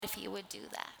if you would do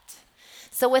that.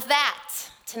 So with that,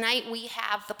 tonight we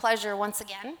have the pleasure once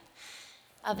again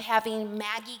of having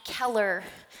Maggie Keller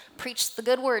preach the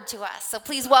good word to us. So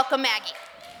please welcome Maggie.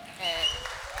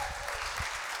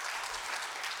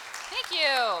 Thank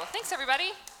you. Thanks,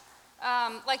 everybody.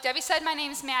 Like Debbie said, my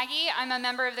name's Maggie. I'm a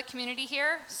member of the community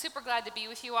here. Super glad to be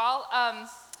with you all.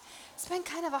 It's been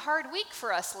kind of a hard week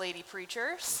for us lady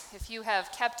preachers. If you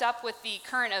have kept up with the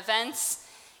current events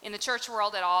in the church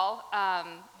world at all,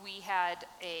 we had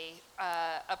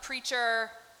a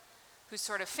preacher who's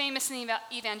sort of famous in the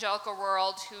evangelical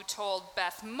world who told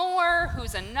Beth Moore,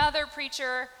 who's another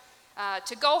preacher,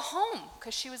 to go home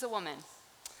because she was a woman.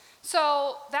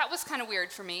 So that was kind of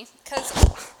weird for me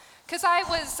because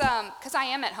I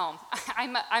am at home.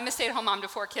 I'm a stay-at-home mom to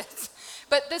 4 kids.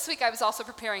 But this week I was also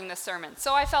preparing this sermon.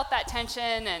 So I felt that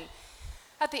tension, and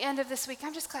at the end of this week,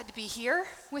 I'm just glad to be here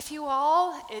with you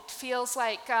all. It feels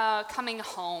like coming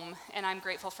home, and I'm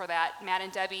grateful for that. Matt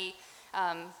and Debbie,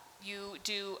 you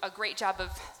do a great job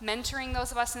of mentoring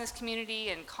those of us in this community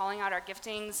and calling out our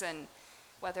giftings, and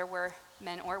whether we're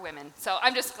men or women. So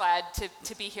I'm just glad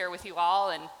to be here with you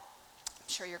all, and I'm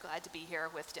sure you're glad to be here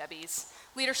with Debbie's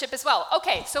leadership as well.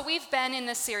 Okay, so we've been in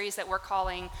this series that we're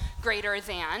calling Greater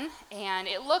Than, and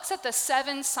it looks at the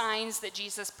 7 signs that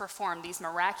Jesus performed, these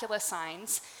miraculous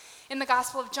signs, in the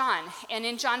Gospel of John. And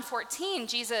in John 14,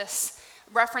 Jesus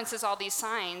references all these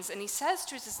signs, and he says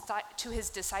to his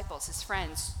disciples, his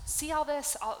friends, see all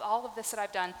this, all of this that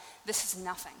I've done, this is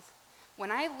nothing. When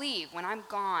I leave, when I'm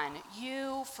gone,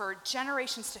 you, for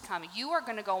generations to come, you are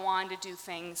going to go on to do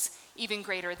things even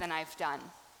greater than I've done.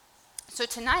 So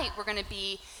tonight, we're going to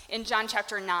be in John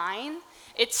chapter 9.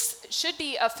 It should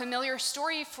be a familiar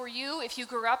story for you if you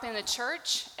grew up in the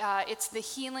church. It's the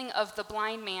healing of the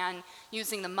blind man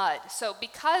using the mud. So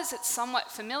because it's somewhat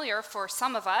familiar for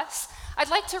some of us, I'd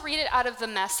like to read it out of the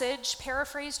Message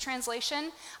paraphrase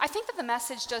translation. I think that the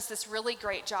Message does this really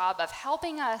great job of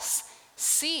helping us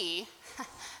see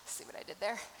what I did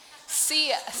there?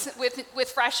 See with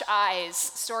fresh eyes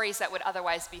stories that would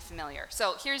otherwise be familiar.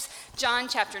 So here's John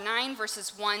chapter 9,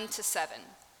 verses 1 to 7.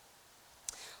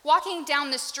 Walking down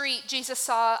the street, Jesus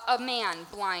saw a man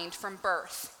blind from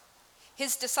birth.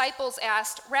 His disciples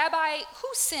asked, Rabbi, who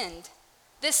sinned,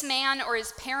 this man or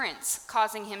his parents,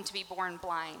 causing him to be born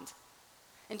blind?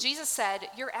 And Jesus said,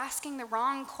 you're asking the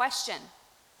wrong question.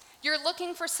 You're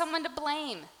looking for someone to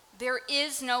blame. There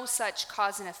is no such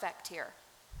cause and effect here.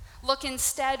 Look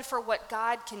instead for what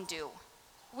God can do.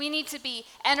 We need to be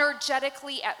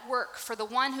energetically at work for the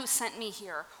one who sent me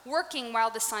here, working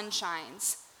while the sun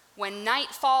shines. When night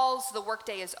falls, the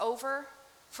workday is over.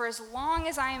 For as long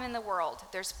as I am in the world,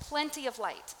 there's plenty of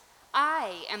light.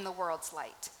 I am the world's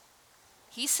light.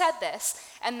 He said this,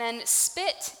 and then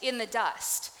spit in the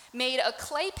dust, made a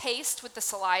clay paste with the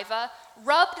saliva,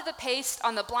 rubbed the paste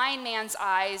on the blind man's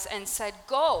eyes, and said,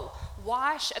 go,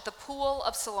 wash at the pool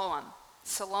of Siloam.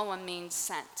 Siloam means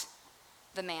sent.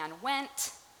 The man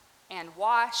went and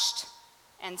washed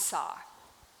and saw.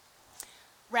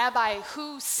 Rabbi,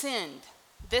 who sinned,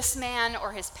 this man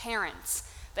or his parents,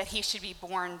 that he should be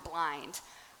born blind?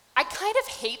 I kind of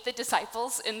hate the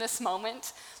disciples in this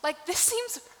moment. Like, this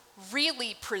seems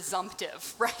really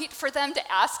presumptive, right, for them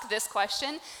to ask this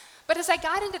question. But as I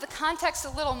got into the context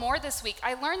a little more this week,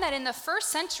 I learned that in the first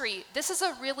century, this is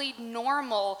a really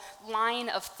normal line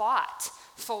of thought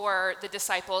for the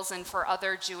disciples and for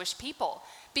other Jewish people.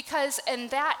 Because in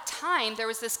that time, there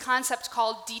was this concept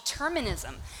called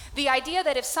determinism. The idea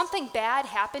that if something bad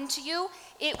happened to you,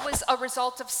 it was a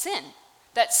result of sin.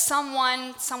 That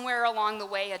someone somewhere along the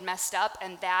way had messed up,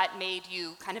 and that made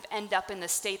you kind of end up in the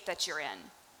state that you're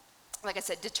in. Like I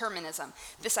said, determinism.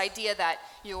 This idea that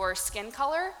your skin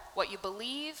color, what you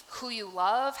believe, who you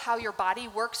love, how your body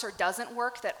works or doesn't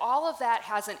work, that all of that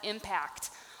has an impact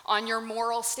on your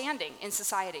moral standing in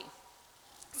society.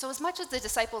 So as much as the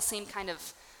disciples seem kind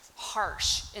of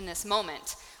harsh in this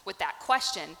moment with that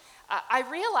question, I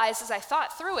realized as I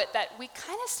thought through it that we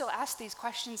kind of still ask these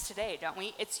questions today, don't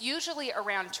we? It's usually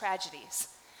around tragedies.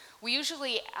 We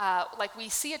usually, we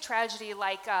see a tragedy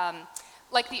like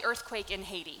the earthquake in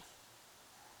Haiti.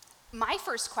 My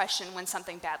first question when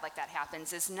something bad like that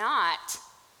happens is not,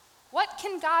 what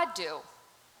can God do?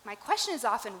 My question is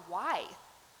often, why?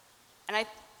 And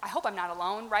I hope I'm not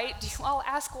alone, right? Do you all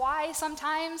ask why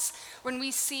sometimes when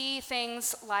we see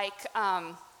things like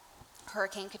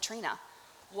Hurricane Katrina?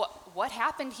 What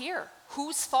happened here?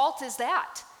 Whose fault is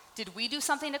that? Did we do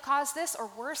something to cause this? Or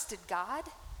worse, did God?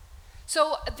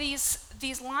 So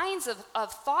these lines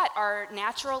of thought are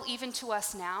natural even to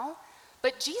us now.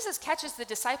 But Jesus catches the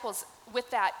disciples with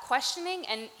that questioning,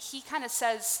 and he kind of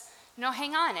says No,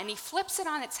 hang on. And he flips it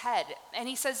on its head and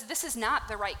he says, this is not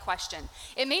the right question.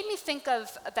 It made me think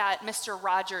of that Mr.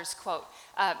 Rogers quote.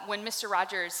 When Mr.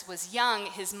 Rogers was young,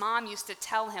 his mom used to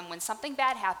tell him, when something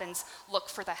bad happens, look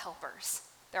for the helpers.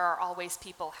 There are always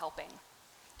people helping.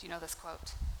 Do you know this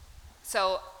quote?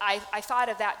 So I thought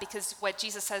of that because what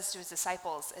Jesus says to his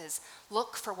disciples is,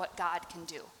 look for what God can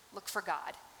do. Look for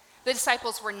God. The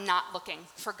disciples were not looking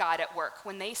for God at work.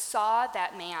 When they saw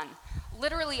that man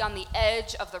literally on the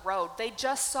edge of the road, they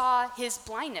just saw his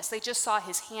blindness. They just saw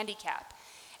his handicap.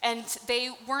 And they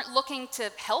weren't looking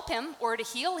to help him or to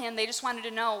heal him. They just wanted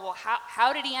to know, well,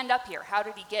 how did he end up here? How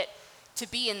did he get to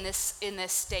be in this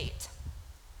state?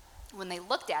 When they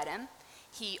looked at him,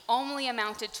 he only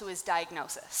amounted to his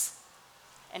diagnosis.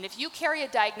 And if you carry a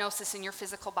diagnosis in your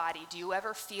physical body, do you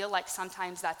ever feel like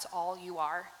sometimes that's all you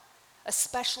are?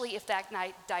 Especially if that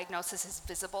diagnosis is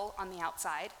visible on the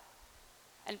outside,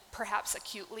 and perhaps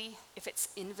acutely if it's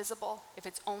invisible, if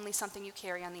it's only something you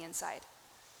carry on the inside.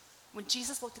 When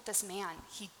Jesus looked at this man,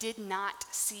 he did not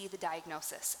see the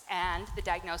diagnosis, and the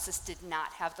diagnosis did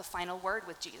not have the final word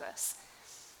with Jesus.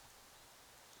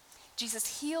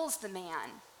 Jesus heals the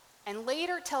man and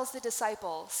later tells the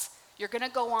disciples, you're going to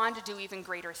go on to do even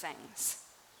greater things.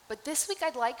 But this week,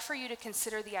 I'd like for you to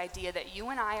consider the idea that you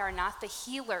and I are not the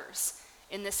healers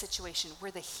in this situation.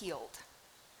 We're the healed.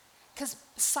 Because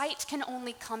sight can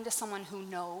only come to someone who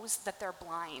knows that they're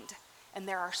blind. And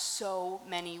there are so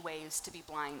many ways to be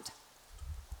blind.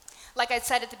 Like I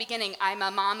said at the beginning, I'm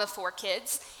a mom of 4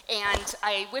 kids. And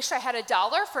I wish I had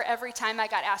 $1 for every time I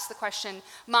got asked the question,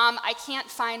 Mom, I can't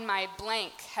find my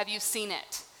blank. Have you seen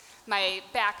it? My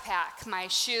backpack, my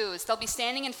shoes. They'll be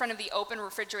standing in front of the open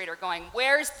refrigerator going,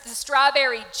 where's the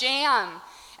strawberry jam?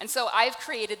 And so I've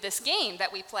created this game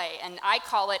that we play, and I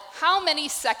call it, how many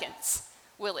seconds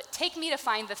will it take me to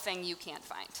find the thing you can't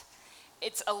find?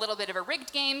 It's a little bit of a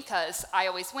rigged game because I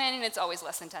always win, and it's always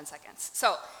less than 10 seconds.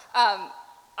 So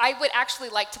I would actually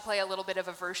like to play a little bit of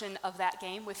a version of that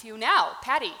game with you now.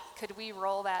 Patty, could we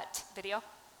roll that video?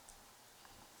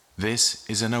 This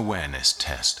is an awareness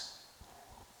test.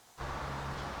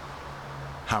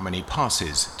 How many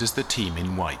passes does the team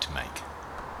in white make?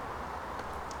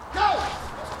 Go!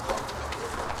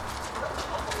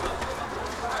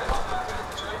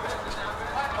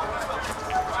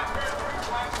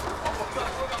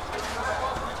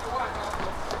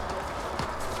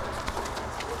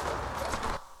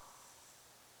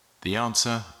 The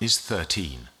answer is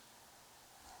 13.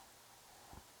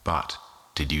 But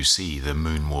did you see the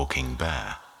moonwalking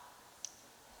bear?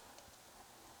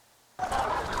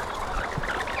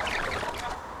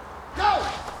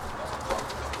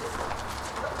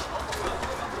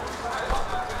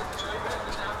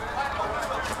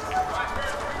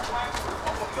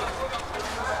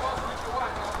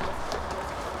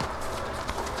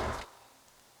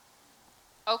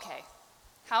 Okay,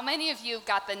 how many of you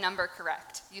got the number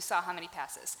correct? You saw how many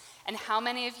passes. And how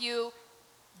many of you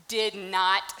did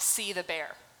not see the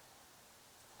bear?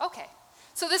 Okay,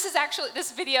 so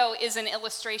this video is an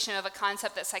illustration of a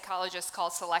concept that psychologists call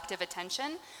selective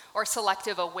attention or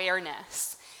selective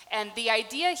awareness. And the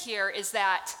idea here is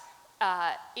that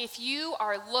if you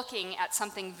are looking at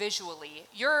something visually,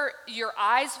 your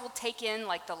eyes will take in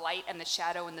like the light and the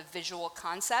shadow and the visual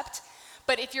concept.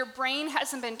 But if your brain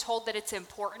hasn't been told that it's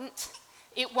important,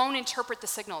 it won't interpret the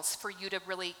signals for you to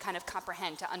really kind of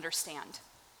comprehend, to understand.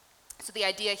 So the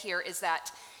idea here is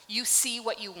that you see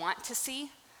what you want to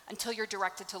see until you're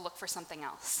directed to look for something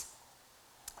else.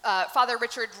 Father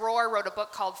Richard Rohr wrote a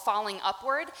book called Falling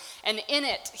Upward, and in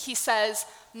it he says,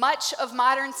 much of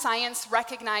modern science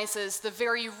recognizes the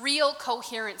very real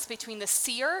coherence between the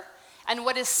seer and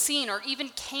what is seen or even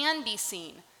can be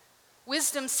seen.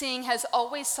 Wisdom seeing has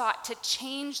always sought to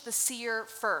change the seer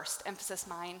first, emphasis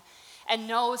mine, and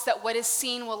knows that what is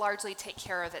seen will largely take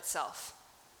care of itself.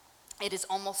 It is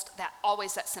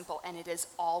always that simple, and it is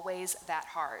always that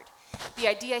hard. The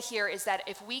idea here is that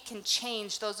if we can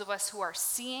change those of us who are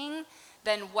seeing,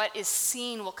 then what is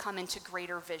seen will come into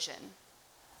greater vision.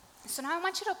 So now I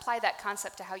want you to apply that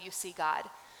concept to how you see God.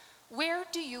 Where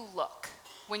do you look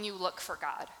when you look for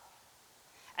God?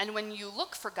 And when you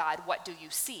look for God, what do you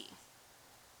see?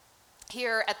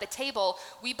 Here at the table,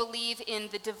 we believe in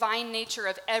the divine nature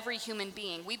of every human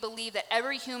being. We believe that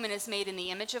every human is made in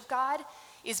the image of God,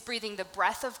 is breathing the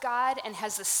breath of God, and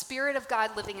has the Spirit of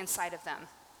God living inside of them.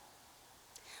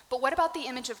 But what about the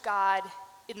image of God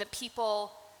in the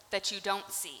people that you don't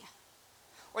see?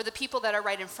 Or the people that are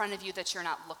right in front of you that you're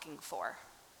not looking for?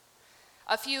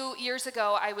 A few years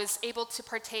ago, I was able to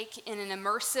partake in an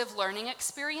immersive learning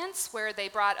experience where they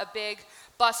brought a big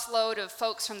busload of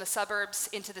folks from the suburbs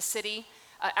into the city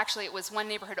Actually, it was one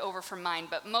neighborhood over from mine,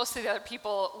 but most of the other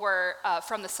people were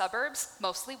from the suburbs,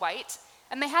 mostly white.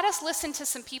 And they had us listen to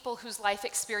some people whose life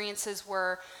experiences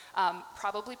were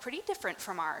probably pretty different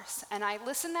from ours. And I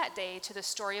listened that day to the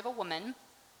story of a woman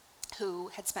who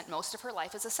had spent most of her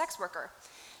life as a sex worker.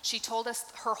 She told us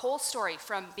her whole story,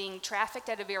 from being trafficked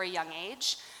at a very young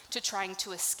age to trying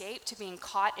to escape, to being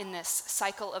caught in this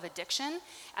cycle of addiction,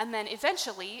 and then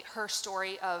eventually her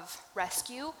story of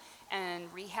rescue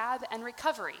and rehab and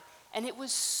recovery. And it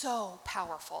was so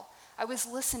powerful. I was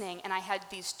listening and I had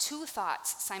these two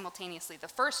thoughts simultaneously. The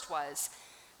first was,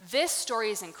 this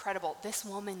story is incredible. This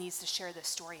woman needs to share this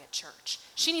story at church.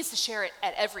 She needs to share it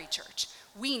at every church.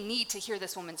 We need to hear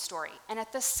this woman's story. And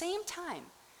at the same time,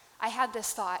 I had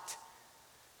this thought,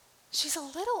 she's a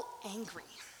little angry.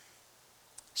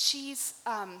 She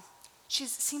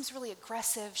seems really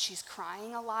aggressive. She's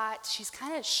crying a lot. She's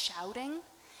kind of shouting,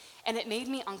 and it made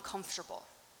me uncomfortable.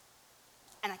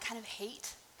 And I kind of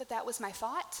hate that that was my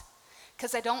thought,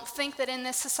 because I don't think that in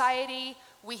this society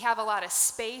we have a lot of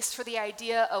space for the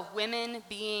idea of women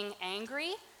being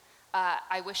angry.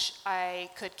 I wish I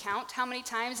could count how many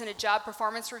times in a job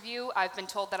performance review I've been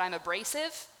told that I'm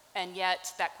abrasive, and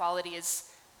yet that quality is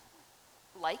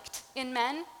liked in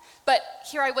men. But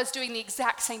here I was doing the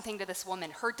exact same thing to this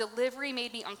woman. Her delivery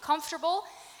made me uncomfortable,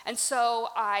 and so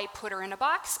I put her in a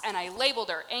box and I labeled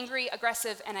her angry,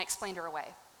 aggressive, and I explained her away.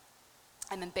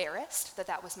 I'm embarrassed that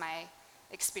that was my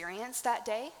experience that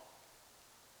day.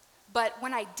 But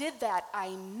when I did that, I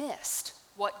missed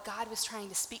what God was trying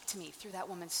to speak to me through that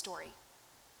woman's story.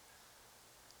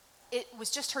 It was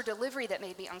just her delivery that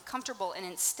made me uncomfortable, and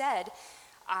instead,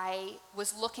 I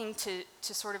was looking to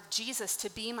sort of Jesus to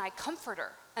be my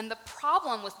comforter. And the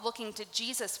problem with looking to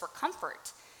Jesus for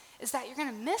comfort is that you're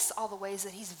going to miss all the ways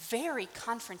that he's very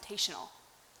confrontational.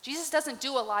 Jesus doesn't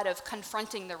do a lot of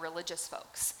confronting the religious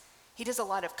folks. He does a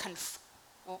lot of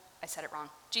I said it wrong.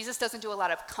 Jesus doesn't do a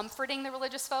lot of comforting the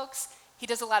religious folks. He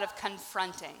does a lot of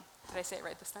confronting. Did I say it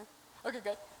right this time? Okay,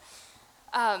 good.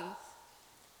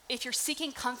 If you're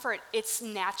seeking comfort, it's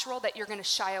natural that you're going to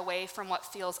shy away from what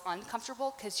feels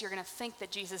uncomfortable because you're going to think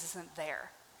that Jesus isn't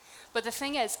there. But the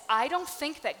thing is, I don't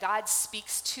think that God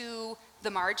speaks to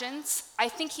the margins. I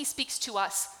think he speaks to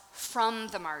us from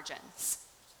the margins.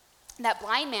 That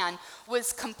blind man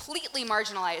was completely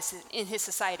marginalized in his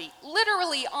society,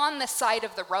 literally on the side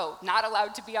of the road, not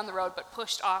allowed to be on the road, but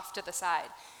pushed off to the side.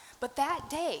 But that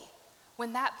day,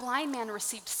 when that blind man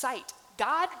received sight,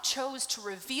 God chose to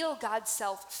reveal God's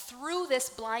self through this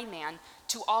blind man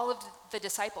to all of the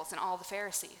disciples and all the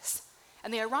Pharisees.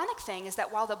 And the ironic thing is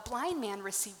that while the blind man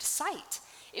received sight,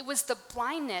 it was the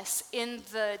blindness in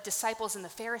the disciples and the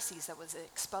Pharisees that was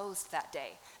exposed that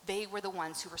day. They were the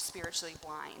ones who were spiritually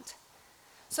blind.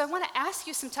 So I want to ask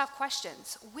you some tough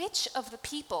questions. Which of the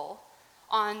people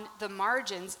on the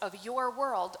margins of your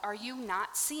world are you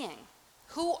not seeing?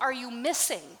 Who are you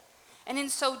missing? And in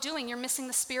so doing, you're missing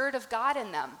the Spirit of God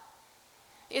in them.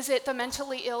 Is it the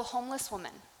mentally ill homeless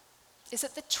woman? Is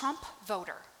it the Trump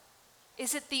voter?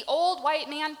 Is it the old white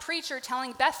man preacher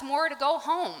telling Beth Moore to go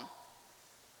home?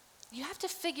 You have to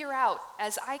figure out,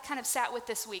 as I kind of sat with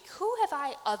this week, who have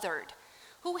I othered?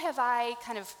 Who have I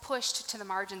kind of pushed to the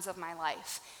margins of my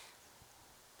life?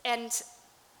 And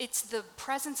it's the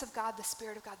presence of God, the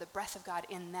Spirit of God, the breath of God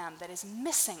in them that is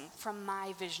missing from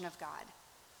my vision of God.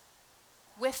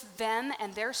 With them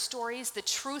and their stories, the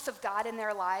truth of God in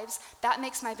their lives, that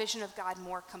makes my vision of God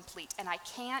more complete. And I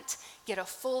can't get a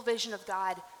full vision of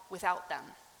God without them.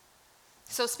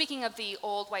 So speaking of the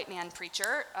old white man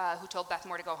preacher who told Beth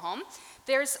Moore to go home,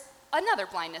 there's another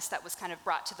blindness that was kind of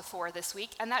brought to the fore this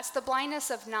week, and that's the blindness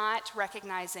of not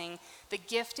recognizing the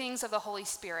giftings of the Holy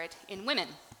Spirit in women.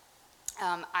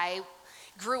 I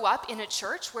grew up in a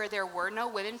church where there were no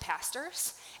women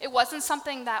pastors. It wasn't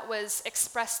something that was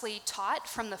expressly taught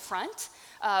from the front,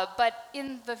 but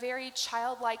in the very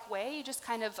childlike way, you just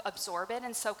kind of absorb it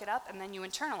and soak it up, and then you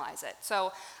internalize it.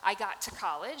 So I got to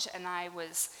college, and I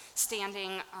was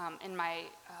standing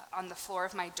on the floor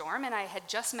of my dorm, and I had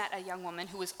just met a young woman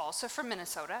who was also from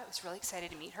Minnesota. I was really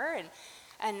excited to meet her,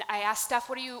 and I asked Steph,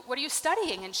 what are you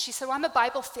studying? And she said, well, I'm a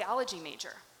Bible theology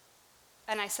major.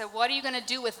 And I said, what are you going to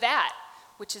do with that?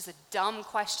 Which is a dumb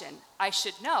question. I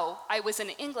should know. I was an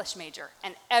English major,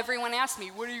 and everyone asked me,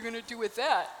 what are you going to do with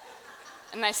that?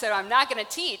 And I said, I'm not going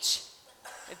to teach,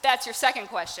 if that's your second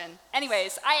question.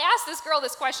 Anyways, I asked this girl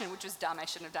this question, which was dumb. I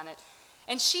shouldn't have done it.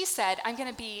 And she said, I'm going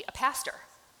to be a pastor.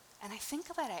 And I think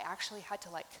that I actually had to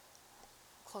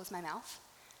close my mouth,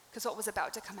 because what was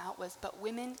about to come out was, but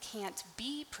women can't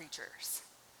be preachers.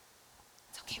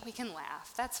 It's okay, we can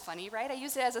laugh. That's funny, right? I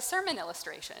used it as a sermon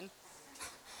illustration.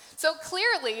 So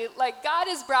clearly, like, God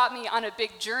has brought me on a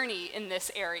big journey in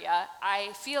this area.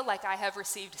 I feel like I have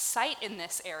received sight in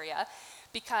this area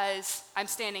because I'm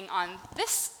standing on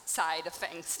this side of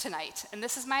things tonight. And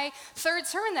this is my third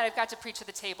sermon that I've got to preach at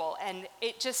the table. And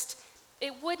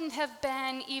it wouldn't have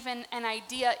been even an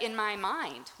idea in my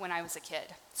mind when I was a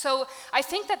kid. So I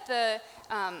think that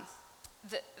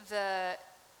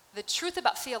the truth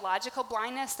about theological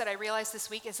blindness that I realized this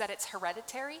week is that it's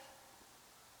hereditary.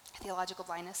 Theological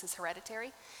blindness is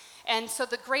hereditary. And so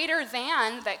the greater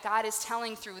than that God is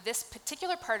telling through this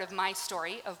particular part of my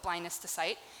story of blindness to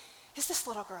sight is this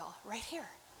little girl right here.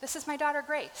 This is my daughter,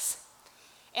 Grace.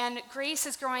 And Grace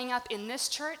is growing up in this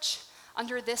church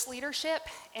under this leadership,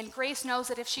 and Grace knows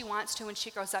that if she wants to, when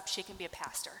she grows up, she can be a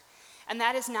pastor. And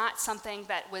that is not something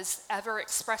that was ever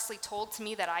expressly told to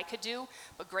me that I could do,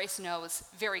 but Grace knows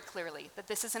very clearly that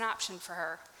this is an option for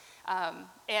her.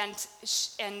 And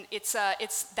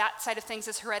it's that side of things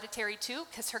is hereditary too,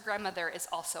 because her grandmother is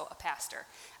also a pastor.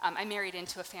 I married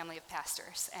into a family of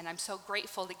pastors, and I'm so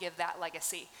grateful to give that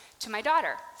legacy to my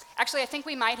daughter. Actually, I think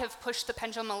we might have pushed the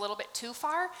pendulum a little bit too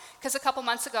far, because a couple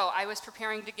months ago, I was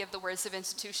preparing to give the words of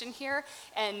institution here,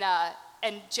 and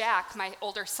Jack, my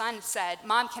older son, said,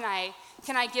 "Mom, can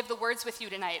I give the words with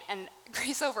you tonight?" And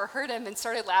Grace overheard him and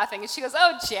started laughing, and she goes,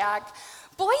 "Oh, Jack,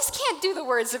 boys can't do the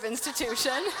words of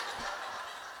institution."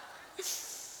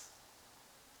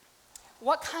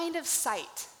 What kind of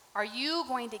sight are you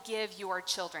going to give your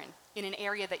children in an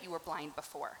area that you were blind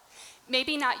before?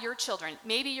 Maybe not your children.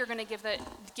 Maybe you're going to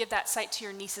give that sight to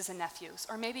your nieces and nephews,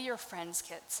 or maybe your friends'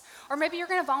 kids. Or maybe you're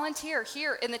going to volunteer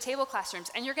here in the table classrooms,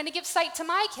 and you're going to give sight to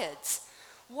my kids.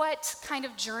 What kind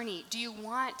of journey do you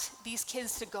want these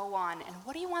kids to go on, and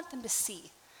what do you want them to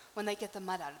see when they get the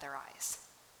mud out of their eyes?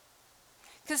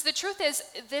 Because the truth is,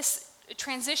 this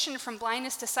transition from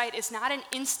blindness to sight is not an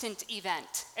instant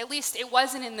event. At least it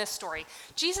wasn't in this story.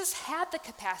 Jesus had the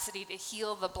capacity to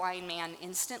heal the blind man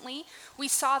instantly. We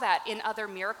saw that in other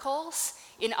miracles.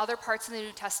 In other parts of the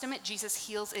New Testament, Jesus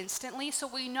heals instantly. So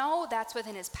we know that's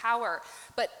within his power.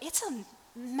 But it's a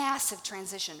massive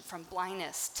transition from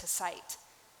blindness to sight.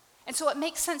 And so it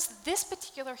makes sense that this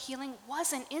particular healing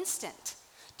wasn't instant.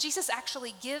 Jesus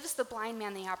actually gives the blind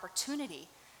man the opportunity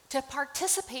to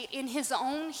participate in his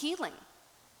own healing.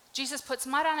 Jesus puts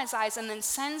mud on his eyes and then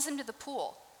sends him to the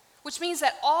pool, which means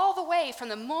that all the way from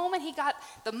the moment he got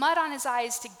the mud on his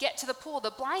eyes to get to the pool, the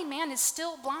blind man is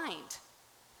still blind,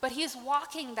 but he is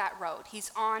walking that road. He's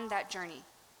on that journey.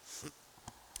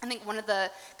 I think one of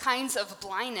the kinds of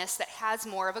blindness that has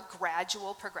more of a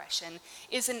gradual progression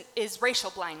is racial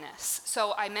blindness.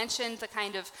 So I mentioned the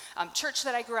kind of church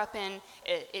that I grew up in.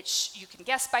 You can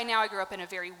guess by now I grew up in a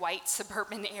very white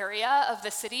suburban area of the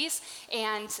cities.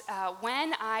 And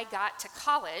when I got to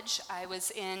college, I was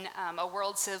in a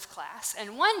World Civ class.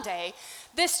 And one day,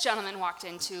 this gentleman walked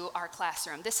into our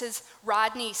classroom. This is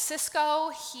Rodney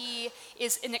Cisco. He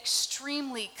is an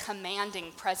extremely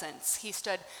commanding presence. He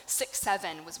stood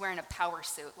 6'7", was wearing a power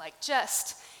suit,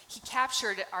 he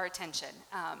captured our attention.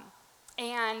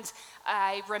 And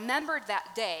I remembered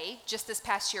that day just this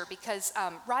past year because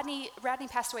Rodney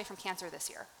passed away from cancer this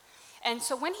year. And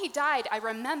so when he died, I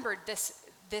remembered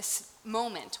this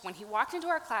moment when he walked into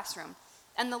our classroom,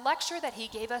 and the lecture that he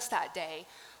gave us that day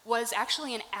was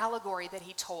actually an allegory that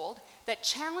he told that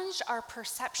challenged our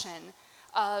perception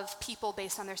of people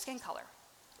based on their skin color.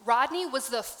 Rodney was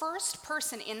the first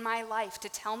person in my life to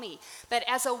tell me that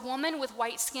as a woman with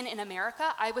white skin in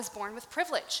America, I was born with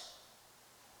privilege.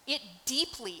 It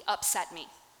deeply upset me.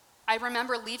 I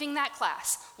remember leaving that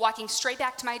class, walking straight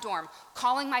back to my dorm,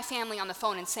 calling my family on the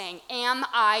phone and saying, "Am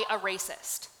I a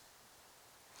racist?"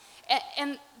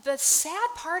 And the sad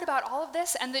part about all of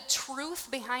this, and the truth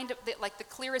behind the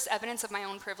clearest evidence of my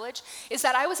own privilege, is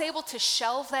that I was able to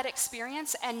shelve that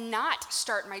experience and not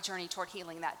start my journey toward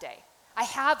healing that day. I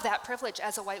have that privilege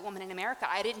as a white woman in America.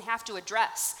 I didn't have to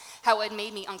address how it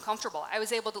made me uncomfortable. I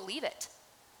was able to leave it.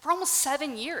 For almost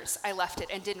 7 years, I left it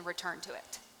and didn't return to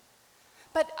it.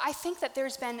 But I think that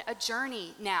there's been a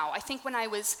journey now. I think when I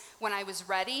was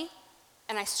ready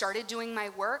and I started doing my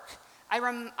work,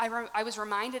 I was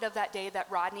reminded of that day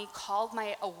that Rodney called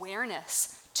my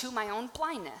awareness to my own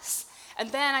blindness.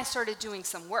 And then I started doing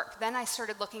some work. Then I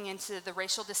started looking into the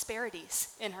racial disparities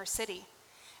in her city.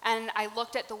 And I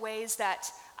looked at the ways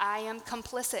that I am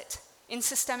complicit in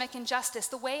systemic injustice,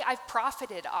 the way I've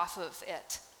profited off of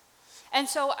it. And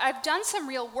so I've done some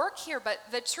real work here, but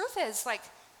the truth is, I've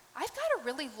got a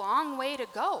really long way to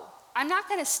go. I'm not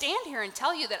going to stand here and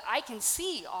tell you that I can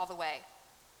see all the way.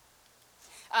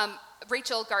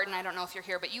 Rachel Garden, I don't know if you're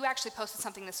here, but you actually posted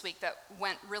something this week that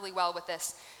went really well with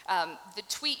this. The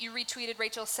tweet you retweeted,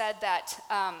 Rachel, said that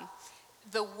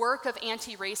the work of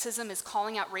anti-racism is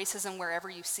calling out racism wherever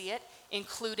you see it,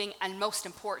 including, and most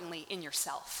importantly, in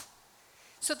yourself.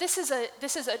 So this is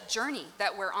a journey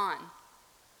that we're on.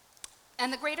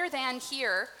 And the greater than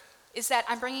here is that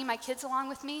I'm bringing my kids along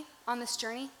with me on this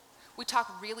journey. We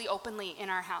talk really openly in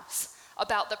our house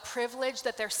about the privilege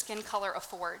that their skin color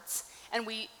affords. And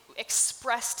we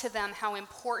express to them how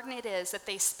important it is that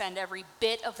they spend every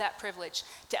bit of that privilege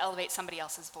to elevate somebody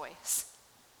else's voice.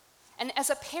 And as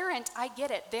a parent, I get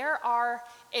it. There are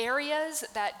areas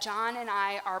that John and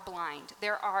I are blind.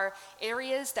 There are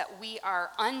areas that we are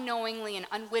unknowingly and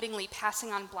unwittingly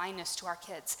passing on blindness to our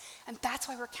kids. And that's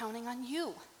why we're counting on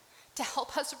you to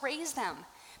help us raise them.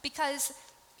 Because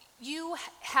you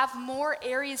have more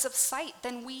areas of sight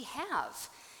than we have.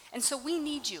 And so we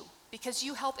need you because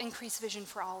you help increase vision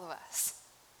for all of us.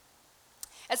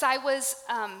 As I was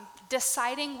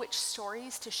deciding which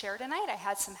stories to share tonight, I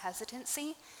had some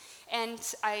hesitancy. And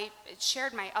I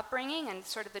shared my upbringing and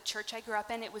sort of the church I grew up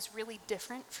in. It was really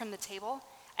different from the table.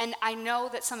 And I know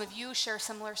that some of you share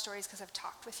similar stories because I've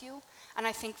talked with you. And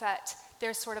I think that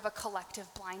there's sort of a collective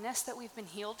blindness that we've been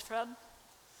healed from.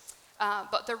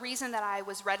 But the reason that I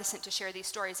was reticent to share these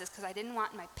stories is because I didn't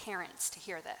want my parents to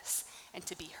hear this and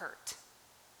to be hurt.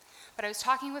 But I was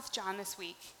talking with John this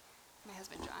week, my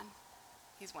husband John.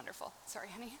 He's wonderful. Sorry,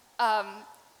 honey.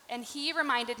 And he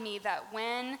reminded me that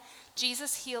when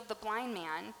Jesus healed the blind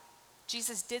man,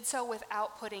 Jesus did so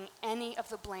without putting any of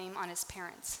the blame on his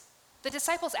parents. The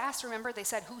disciples asked, remember, they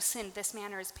said, who sinned, this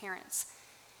man or his parents?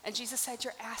 And Jesus said,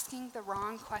 you're asking the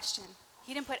wrong question.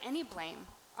 He didn't put any blame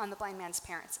on the blind man's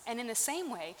parents. And in the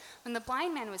same way, when the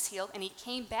blind man was healed and he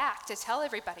came back to tell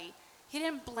everybody, he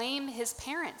didn't blame his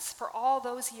parents for all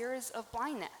those years of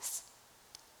blindness.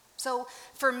 So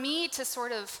for me to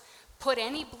sort of put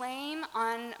any blame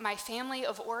on my family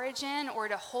of origin or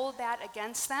to hold that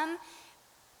against them,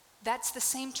 that's the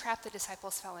same trap the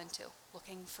disciples fell into,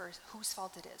 looking for whose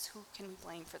fault it is, who can we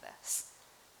blame for this?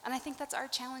 And I think that's our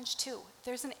challenge too. If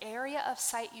there's an area of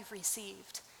sight you've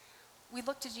received, we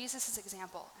look to Jesus'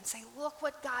 example and say, look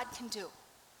what God can do.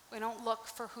 We don't look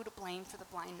for who to blame for the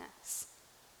blindness.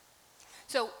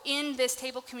 So in this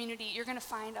table community, you're going to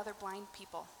find other blind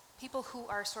people. People who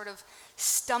are sort of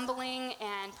stumbling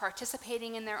and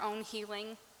participating in their own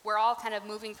healing. We're all kind of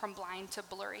moving from blind to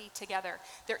blurry together.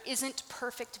 There isn't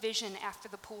perfect vision after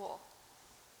the pool.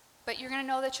 But you're going to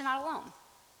know that you're not alone.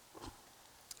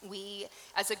 We,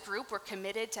 as a group, we're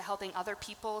committed to helping other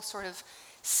people sort of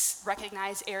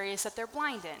recognize areas that they're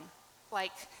blind in,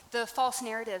 like the false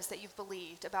narratives that you've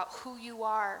believed about who you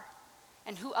are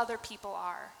and who other people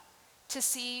are, to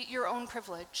see your own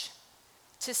privilege,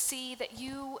 to see that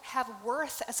you have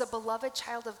worth as a beloved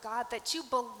child of God, that you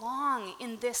belong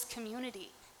in this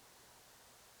community,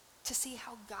 to see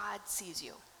how God sees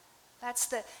you. That's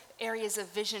the areas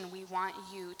of vision we want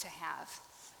you to have.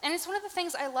 And it's one of the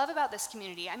things I love about this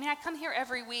community. I mean, I come here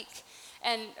every week,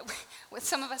 and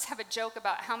some of us have a joke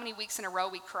about how many weeks in a row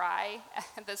we cry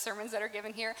at the sermons that are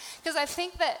given here, because I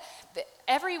think that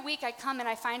every week I come and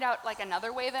I find out like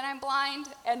another way that I'm blind,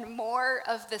 and more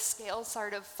of the scales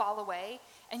sort of fall away.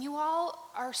 And you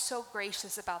all are so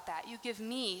gracious about that. You give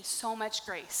me so much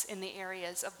grace in the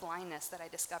areas of blindness that I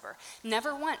discover.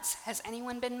 Never once has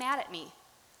anyone been mad at me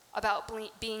about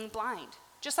being blind.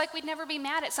 Just like we'd never be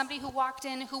mad at somebody who walked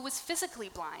in who was physically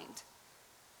blind.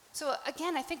 So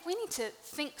again, I think we need to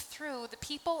think through the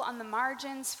people on the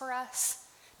margins for us,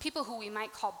 people who we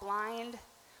might call blind.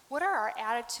 What are our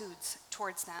attitudes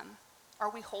towards them?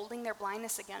 Are we holding their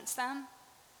blindness against them?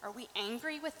 Are we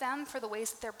angry with them for the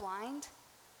ways that they're blind?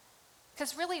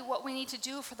 Because really what we need to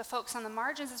do for the folks on the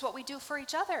margins is what we do for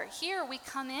each other. Here we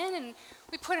come in and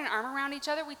we put an arm around each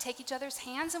other, we take each other's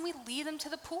hands and we lead them to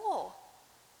the pool.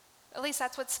 At least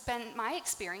that's what's been my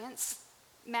experience.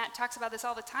 Matt talks about this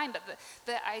all the time, but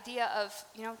the idea of,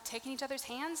 taking each other's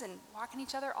hands and walking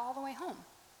each other all the way home.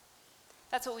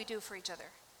 That's what we do for each other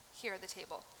here at the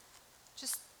table.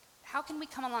 Just how can we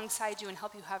come alongside you and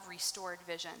help you have restored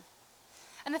vision?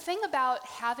 And the thing about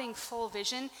having full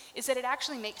vision is that it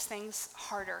actually makes things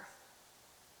harder.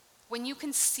 When you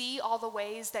can see all the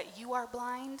ways that you are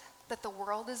blind, that the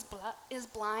world is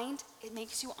blind, it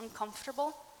makes you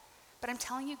uncomfortable. But I'm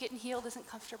telling you, getting healed isn't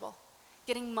comfortable.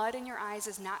 Getting mud in your eyes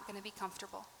is not going to be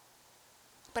comfortable.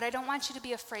 But I don't want you to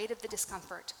be afraid of the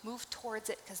discomfort. Move towards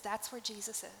it, because that's where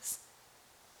Jesus is.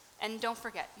 And don't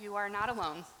forget, you are not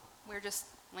alone. We're just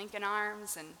linking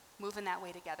arms and moving that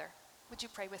way together. Would you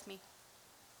pray with me?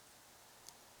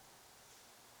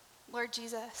 Lord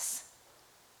Jesus,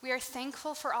 We are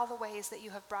thankful for all the ways that you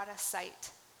have brought us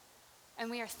sight. And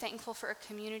we are thankful for a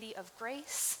community of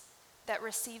grace that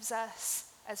receives us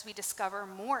as we discover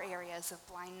more areas of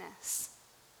blindness.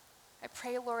 I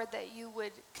pray, Lord, that you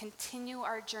would continue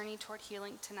our journey toward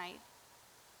healing tonight.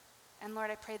 And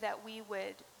Lord, I pray that we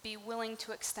would be willing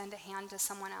to extend a hand to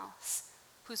someone else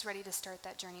who's ready to start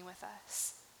that journey with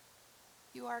us.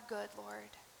 You are good,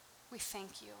 Lord. We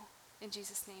thank you. In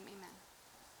Jesus' name,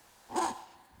 amen.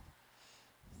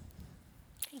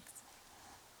 Thanks.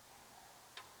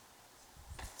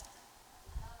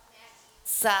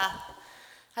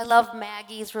 I love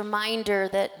Maggie's reminder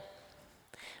that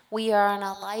we are on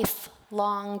a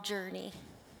lifelong journey.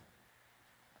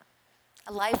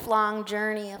 A lifelong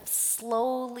journey of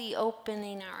slowly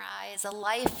opening our eyes, a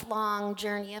lifelong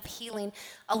journey of healing,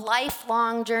 a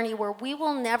lifelong journey where we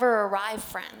will never arrive,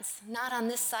 friends, not on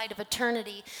this side of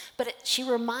eternity, but she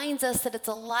reminds us that it's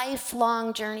a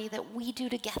lifelong journey that we do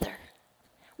together.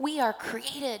 We are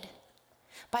created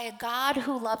by a God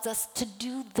who loves us to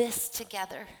do this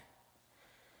together.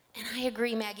 And I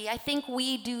agree, Maggie, I think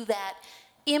we do that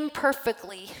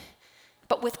imperfectly,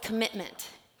 but with commitment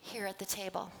here at the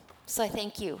table. So I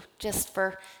thank you just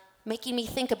for making me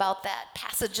think about that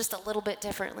passage just a little bit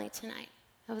differently tonight.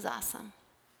 It was awesome.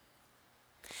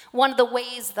 One of the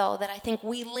ways, though, that I think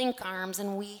we link arms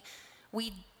and we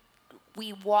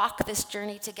walk this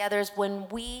journey together is when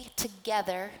we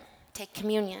together take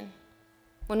communion.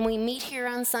 When we meet here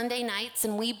on Sunday nights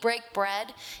and we break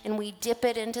bread and we dip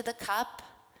it into the cup,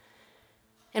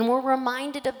 and we're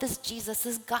reminded of this Jesus,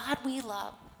 this God we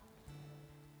love,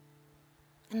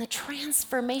 and the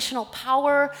transformational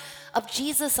power of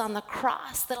Jesus on the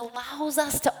cross that allows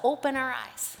us to open our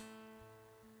eyes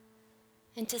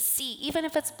and to see, even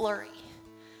if it's blurry,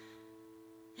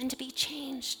 and to be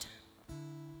changed.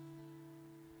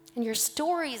 And your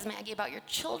stories, Maggie, about your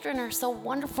children are so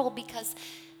wonderful because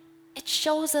it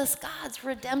shows us God's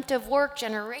redemptive work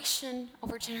generation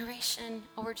over generation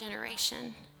over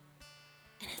generation.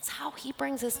 And it's how he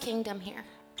brings his kingdom here.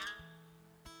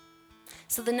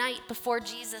 So the night before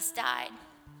Jesus died,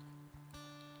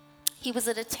 he was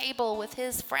at a table with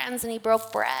his friends and he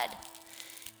broke bread.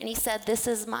 And he said, "This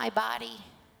is my body,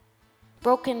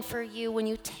 broken for you. When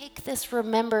you take this,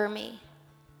 remember me."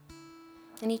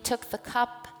 And he took the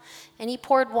cup and he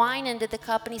poured wine into the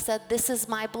cup and he said, "This is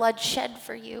my blood shed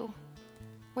for you.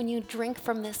 When you drink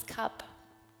from this cup,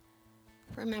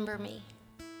 remember me."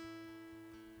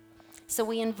 So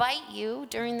we invite you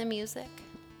during the music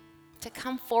to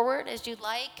come forward as you'd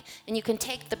like, and you can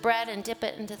take the bread and dip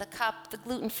it into the cup. The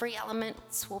gluten-free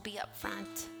elements will be up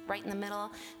front, right in the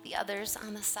middle, the others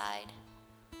on the side.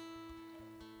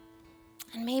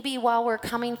 And maybe while we're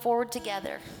coming forward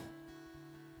together,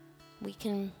 we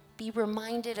can be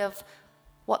reminded of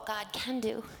what God can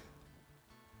do,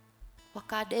 what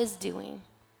God is doing,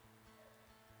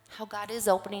 how God is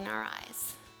opening our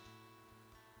eyes.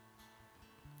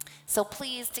 So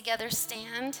please, together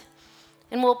stand,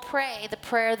 and we'll pray the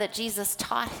prayer that Jesus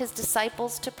taught his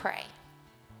disciples to pray.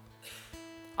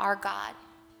 Our God,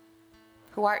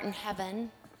 who art in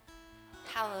heaven,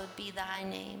 hallowed be thy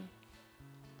name.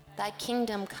 Thy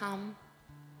kingdom come,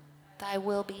 thy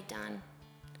will be done,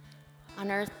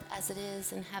 on earth as it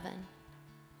is in heaven.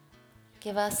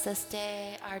 Give us this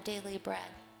day our daily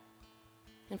bread,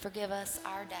 and forgive us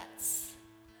our debts,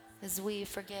 as we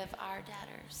forgive our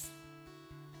debtors.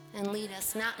 And lead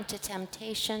us not into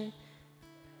temptation,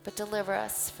 but deliver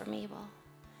us from evil.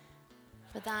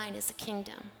 For thine is the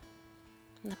kingdom,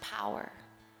 and the power,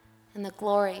 and the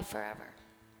glory forever.